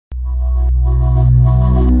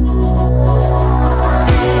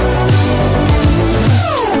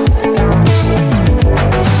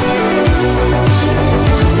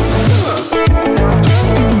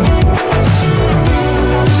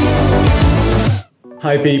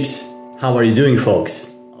Hi peeps, how are you doing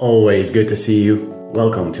folks? Always good to see you.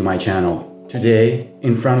 Welcome to my channel. Today,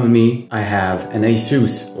 in front of me, I have an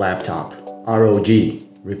Asus laptop, ROG,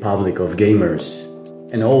 Republic of Gamers,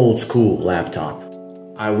 an old school laptop.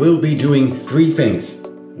 I will be doing three things: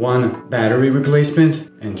 one battery replacement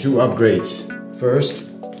and two upgrades. First,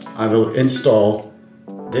 I will install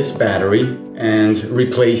this battery and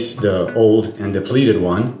replace the old and depleted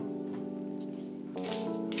one.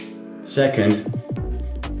 Second,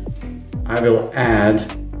 I will add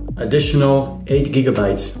additional 8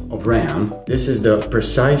 GB of RAM. This is the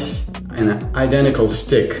precise and identical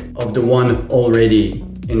stick of the one already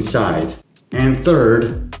inside. And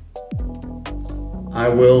third, I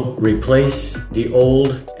will replace the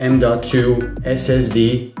old M.2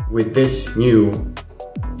 SSD with this new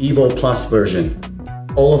EVO Plus version.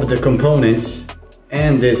 All of the components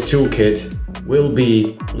and this toolkit will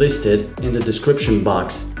be listed in the description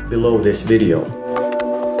box below this video.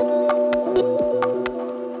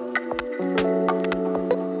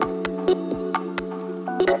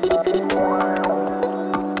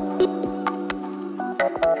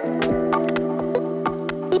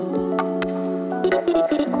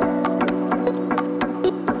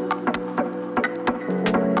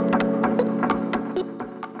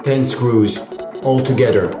 Ten screws all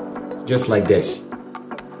together, just like this.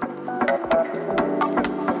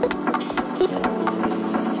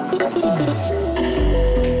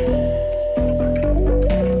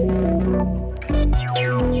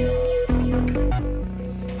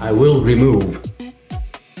 I will remove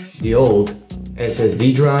the old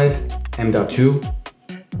SSD drive, M.2,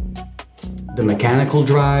 the mechanical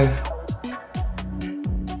drive,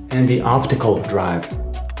 and the optical drive.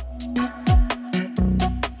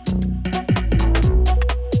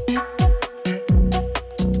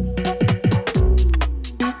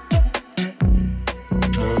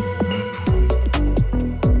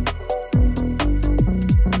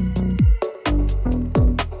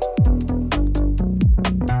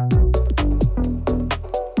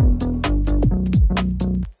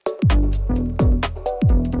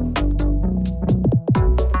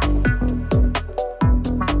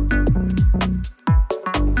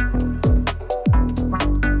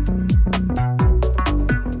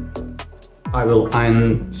 I will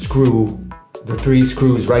unscrew the three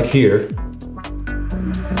screws right here.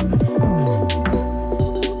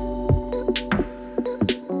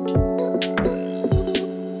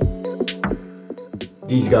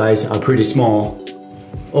 These guys are pretty small.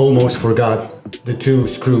 Almost forgot the two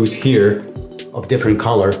screws here of different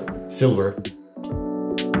color, silver.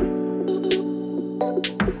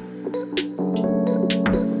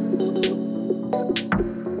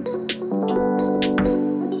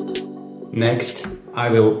 Next, I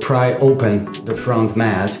will pry open the front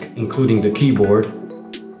mask, including the keyboard.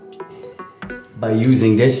 By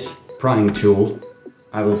using this prying tool,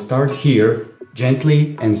 I will start here,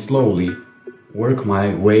 gently and slowly work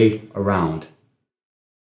my way around.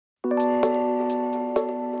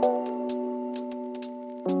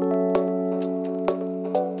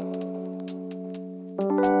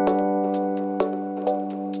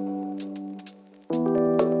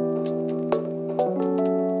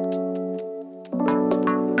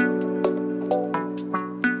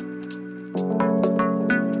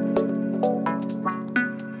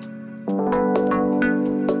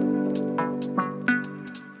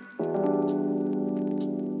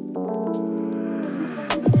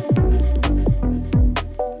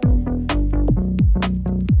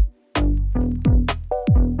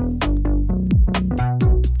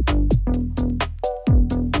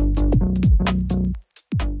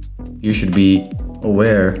 You should be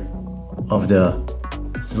aware of the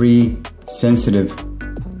three sensitive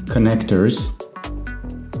connectors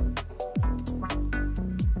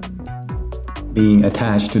being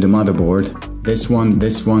attached to the motherboard. This one,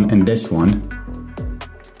 and this one.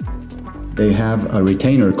 They have a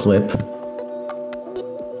retainer clip,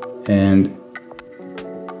 and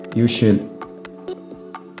you should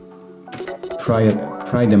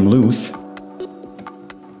pry them loose,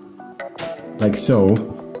 like so.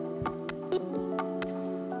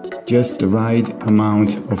 Just the right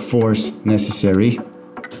amount of force necessary,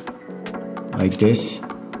 like this,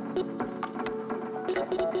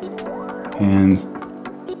 and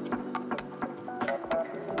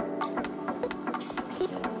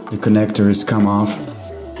the connectors come off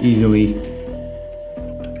easily,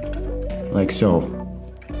 like so.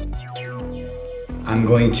 I'm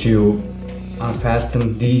going to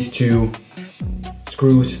unfasten these two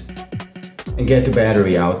screws and get the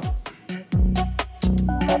battery out.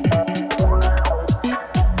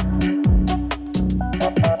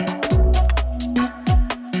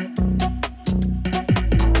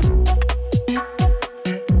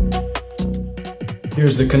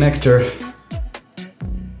 Here's the connector,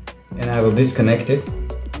 and I will disconnect it.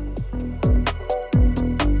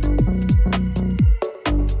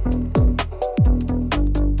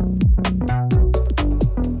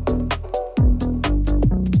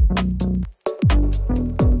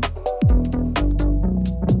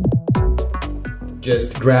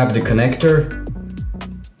 Just grab the connector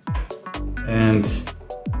and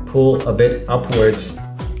pull a bit upwards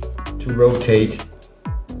to rotate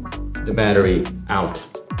the battery out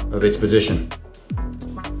of its position.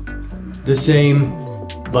 The same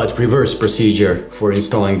but reverse procedure for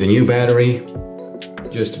installing the new battery.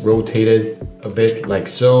 Just rotate it a bit like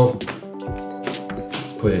so,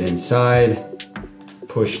 put it inside,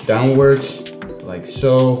 push downwards like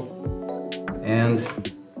so, and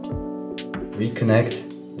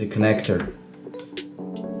reconnect the connector.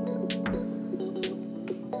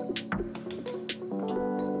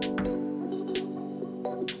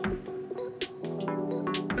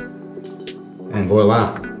 And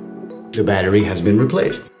voila, the battery has been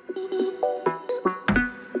replaced.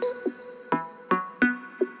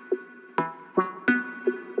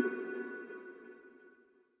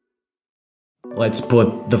 Let's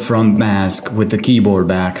put the front mask with the keyboard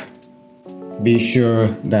back. Be sure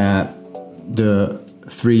that the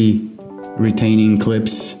 3 retaining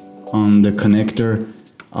clips on the connector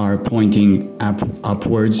are pointing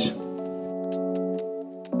upwards.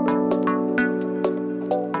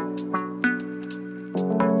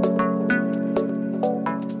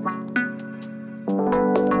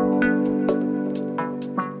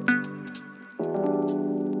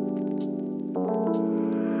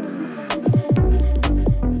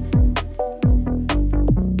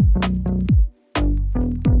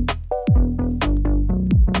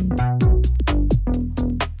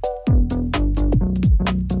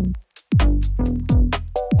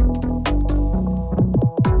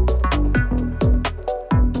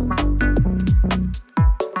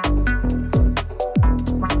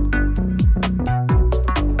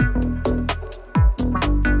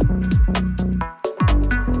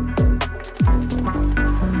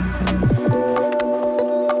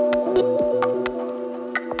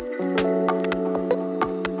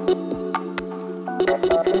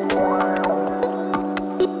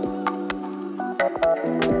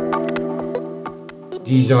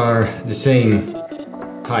 These are the same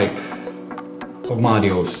type of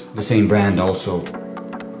modules, the same brand also.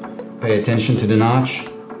 Pay attention to the notch.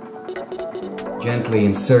 Gently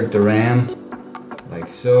insert the RAM, like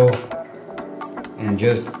so, and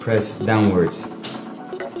just press downwards.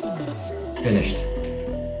 Finished.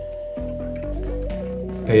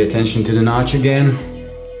 Pay attention to the notch again.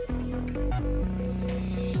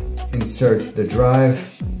 Insert the drive.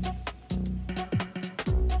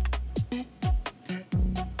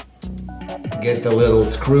 Get the little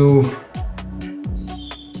screw,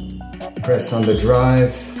 press on the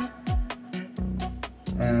drive,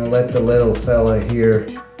 and let the little fella here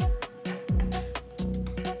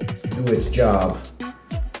do its job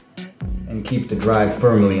and keep the drive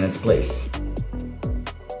firmly in its place.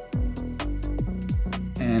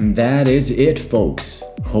 And that is it, folks.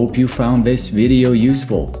 Hope you found this video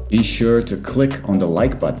useful. Be sure to click on the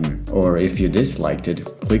like button, or if you disliked it,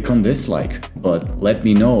 click on dislike, but let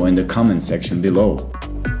me know in the comment section below.